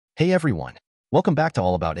Hey everyone, welcome back to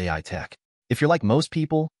All About AI Tech. If you're like most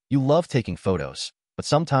people, you love taking photos, but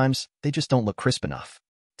sometimes they just don't look crisp enough.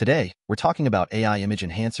 Today, we're talking about AI image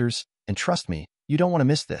enhancers, and trust me, you don't want to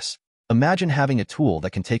miss this. Imagine having a tool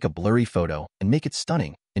that can take a blurry photo and make it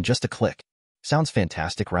stunning in just a click. Sounds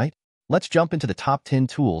fantastic, right? Let's jump into the top 10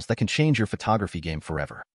 tools that can change your photography game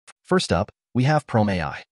forever. First up, we have Chrome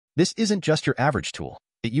AI. This isn't just your average tool.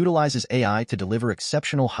 It utilizes AI to deliver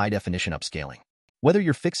exceptional high-definition upscaling. Whether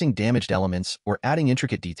you're fixing damaged elements or adding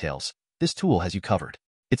intricate details, this tool has you covered.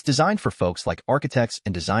 It's designed for folks like architects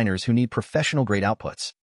and designers who need professional-grade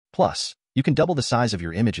outputs. Plus, you can double the size of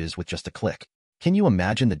your images with just a click. Can you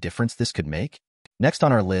imagine the difference this could make? Next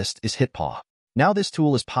on our list is HitPaw. Now this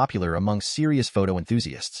tool is popular among serious photo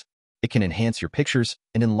enthusiasts. It can enhance your pictures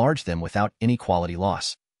and enlarge them without any quality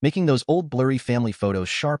loss, making those old blurry family photos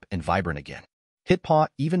sharp and vibrant again. HitPaw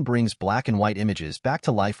even brings black and white images back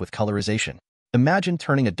to life with colorization. Imagine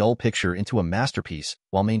turning a dull picture into a masterpiece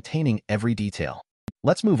while maintaining every detail.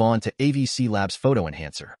 Let's move on to AVC Labs Photo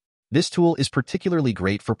Enhancer. This tool is particularly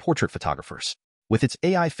great for portrait photographers. With its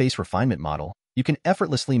AI face refinement model, you can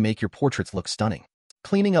effortlessly make your portraits look stunning.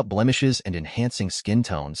 Cleaning up blemishes and enhancing skin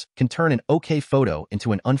tones can turn an okay photo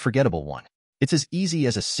into an unforgettable one. It's as easy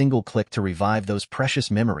as a single click to revive those precious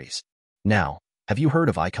memories. Now, have you heard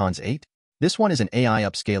of Icons 8? This one is an AI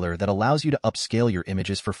upscaler that allows you to upscale your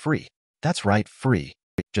images for free. That's right, free.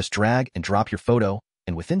 Just drag and drop your photo,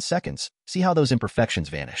 and within seconds, see how those imperfections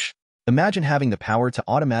vanish. Imagine having the power to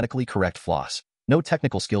automatically correct flaws. No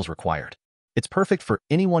technical skills required. It's perfect for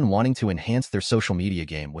anyone wanting to enhance their social media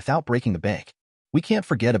game without breaking the bank. We can't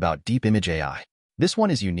forget about Deep Image AI. This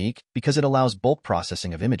one is unique because it allows bulk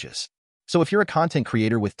processing of images. So if you're a content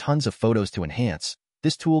creator with tons of photos to enhance,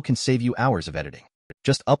 this tool can save you hours of editing.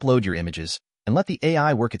 Just upload your images and let the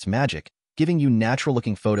AI work its magic, giving you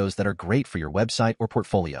natural-looking photos that are great for your website or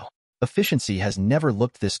portfolio. Efficiency has never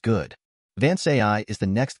looked this good. Vance AI is the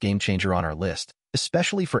next game-changer on our list,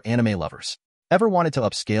 especially for anime lovers. Ever wanted to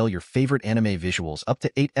upscale your favorite anime visuals up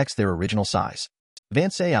to 8x their original size?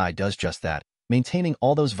 Vance AI does just that, maintaining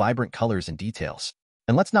all those vibrant colors and details.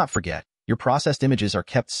 And let's not forget, your processed images are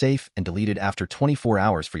kept safe and deleted after 24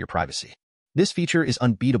 hours for your privacy. This feature is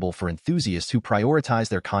unbeatable for enthusiasts who prioritize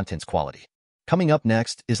their content's quality. Coming up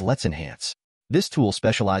next is Let's Enhance. This tool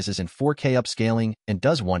specializes in 4K upscaling and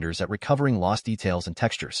does wonders at recovering lost details and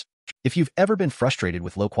textures. If you've ever been frustrated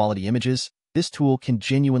with low-quality images, this tool can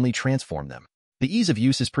genuinely transform them. The ease of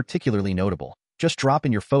use is particularly notable. Just drop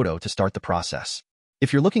in your photo to start the process.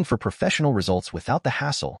 If you're looking for professional results without the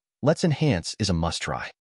hassle, Let's Enhance is a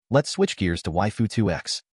must-try. Let's switch gears to Waifu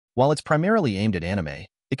 2X. While it's primarily aimed at anime,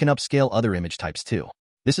 it can upscale other image types too.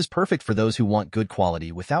 This is perfect for those who want good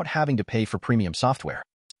quality without having to pay for premium software.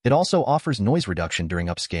 It also offers noise reduction during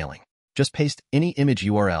upscaling. Just paste any image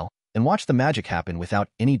URL and watch the magic happen without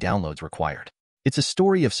any downloads required. It's a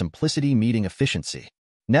story of simplicity meeting efficiency.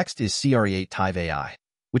 Next is CRE8 Tive AI,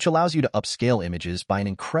 which allows you to upscale images by an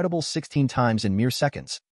incredible 16 times in mere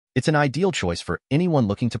seconds. It's an ideal choice for anyone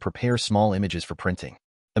looking to prepare small images for printing.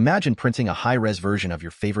 Imagine printing a high-res version of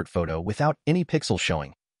your favorite photo without any pixels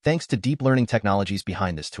showing, thanks to deep learning technologies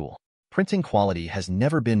behind this tool. Printing quality has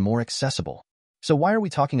never been more accessible. So why are we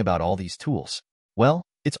talking about all these tools? Well,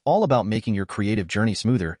 it's all about making your creative journey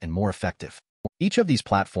smoother and more effective. Each of these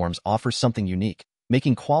platforms offers something unique,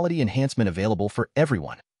 making quality enhancement available for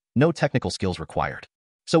everyone. No technical skills required.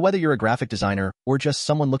 So whether you're a graphic designer or just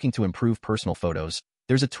someone looking to improve personal photos,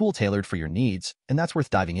 there's a tool tailored for your needs, and that's worth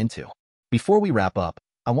diving into. Before we wrap up,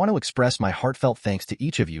 I want to express my heartfelt thanks to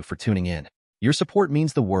each of you for tuning in. Your support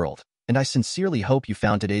means the world, and I sincerely hope you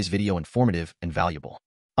found today's video informative and valuable.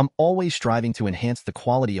 I'm always striving to enhance the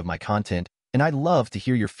quality of my content, and I'd love to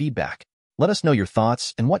hear your feedback. Let us know your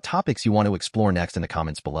thoughts and what topics you want to explore next in the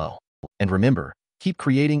comments below. And remember, keep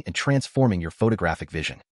creating and transforming your photographic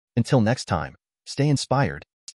vision. Until next time, stay inspired